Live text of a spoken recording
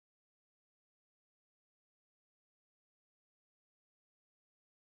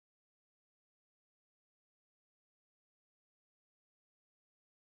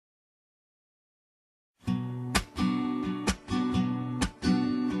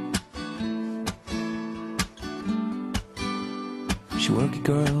She work it,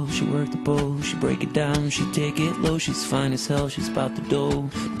 girl, she work the bowl. She break it down, she take it low. She's fine as hell, she's about the dough.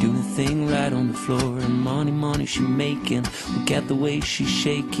 Doing the thing right on the floor. And money, money she making. Look at the way she's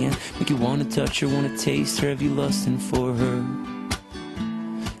shaking. Make you wanna touch her, wanna taste her. Have you lusting for her?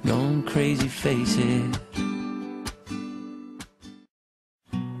 Going crazy, face it.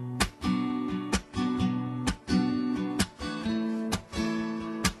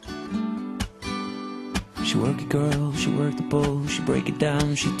 She work it, girl, she work the bowl. She break it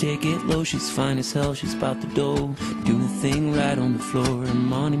down, she take it low. She's fine as hell, she's about the dough. Doing the thing right on the floor. And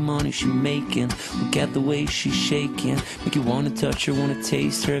money, money she making. Look at the way she's shaking. Make you wanna touch her, wanna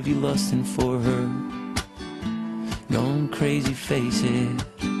taste her. Have you lusting for her? Going crazy, face it.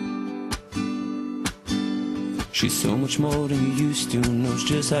 She's so much more than you used to. Knows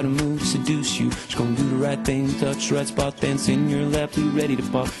just how to move, seduce you. She's gonna do the right thing, touch the right spot, dance in your lap, be ready to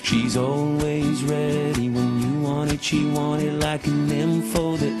pop. She's always ready when you want it. She want it like an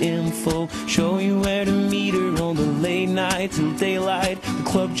info, the info. Show you where to meet her on the late night till daylight. The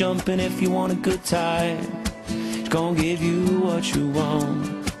club jumping if you want a good time. She's gonna give you what you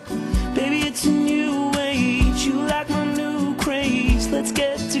want. Baby, it's a new age. You like my new craze. Let's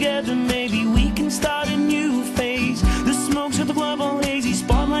get together, maybe we can start a new phase. The smoke's at the club all hazy.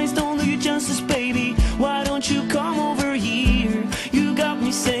 Spotlights don't do you justice, baby. Why don't you come over here? You got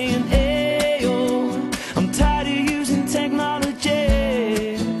me saying, ayo. I'm tired of using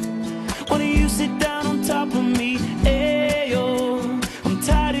technology. Why don't you sit down on top of me? Ayo. I'm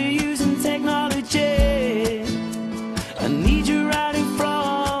tired of using technology. I need you right in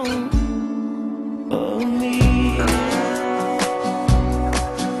front of me.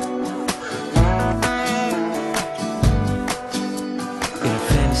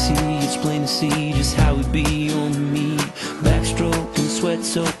 It's plain to see just how it be on me. Backstroke and sweat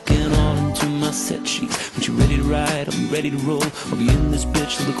soaking all into my set sheets. When you're ready to ride, I'll be ready to roll. I'll be in this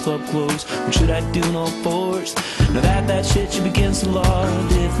bitch till the club close. What should I do in all fours? Now that shit should be against the law.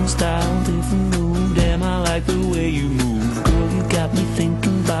 Different style, different move. Damn, I like the way you move. Girl, you got me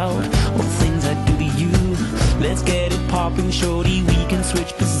thinking about all the things I do to you. Let's get it popping, shorty. We can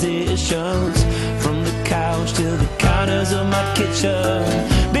switch positions from the couch to the counters of my kitchen.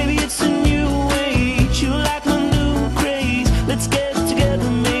 Baby, it's a new age. You like my new craze. Let's get together,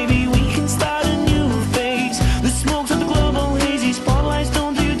 maybe we can start a new phase. The smoke's at the club all hazy. Spotlights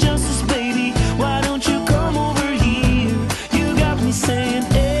don't do you justice, baby. Why don't you come over here? You got me saying,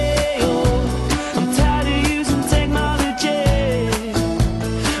 ayo. I'm tired of using technology.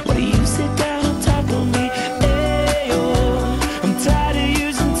 Why do you sit down on top of me? Ayo. I'm tired of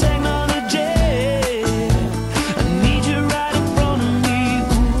using technology. I need you right in front of me.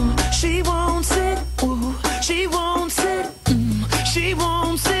 Ooh, she won't sit. Ooh, she won't sit. She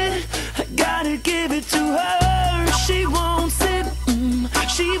won't sit. I gotta give it to her. She won't sit.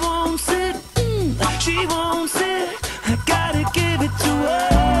 She won't sit. She won't sit. I gotta give it to her.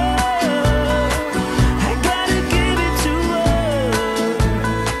 I gotta give it to her.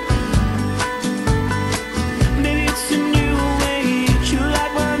 Maybe it's a new age. You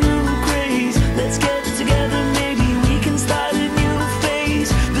like my new craze. Let's get together, maybe we can start a new phase.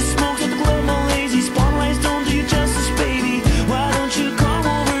 The smoke's at the club all lazy. Spotlights don't do you justice, baby. Why don't you come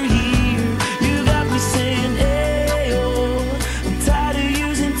over here? You got me saying, ayo. I'm tired of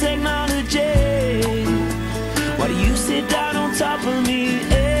using technology. Why do you sit down on top of me?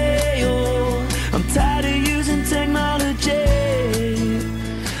 Ayo. I'm tired of using technology.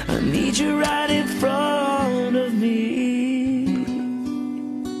 I need you right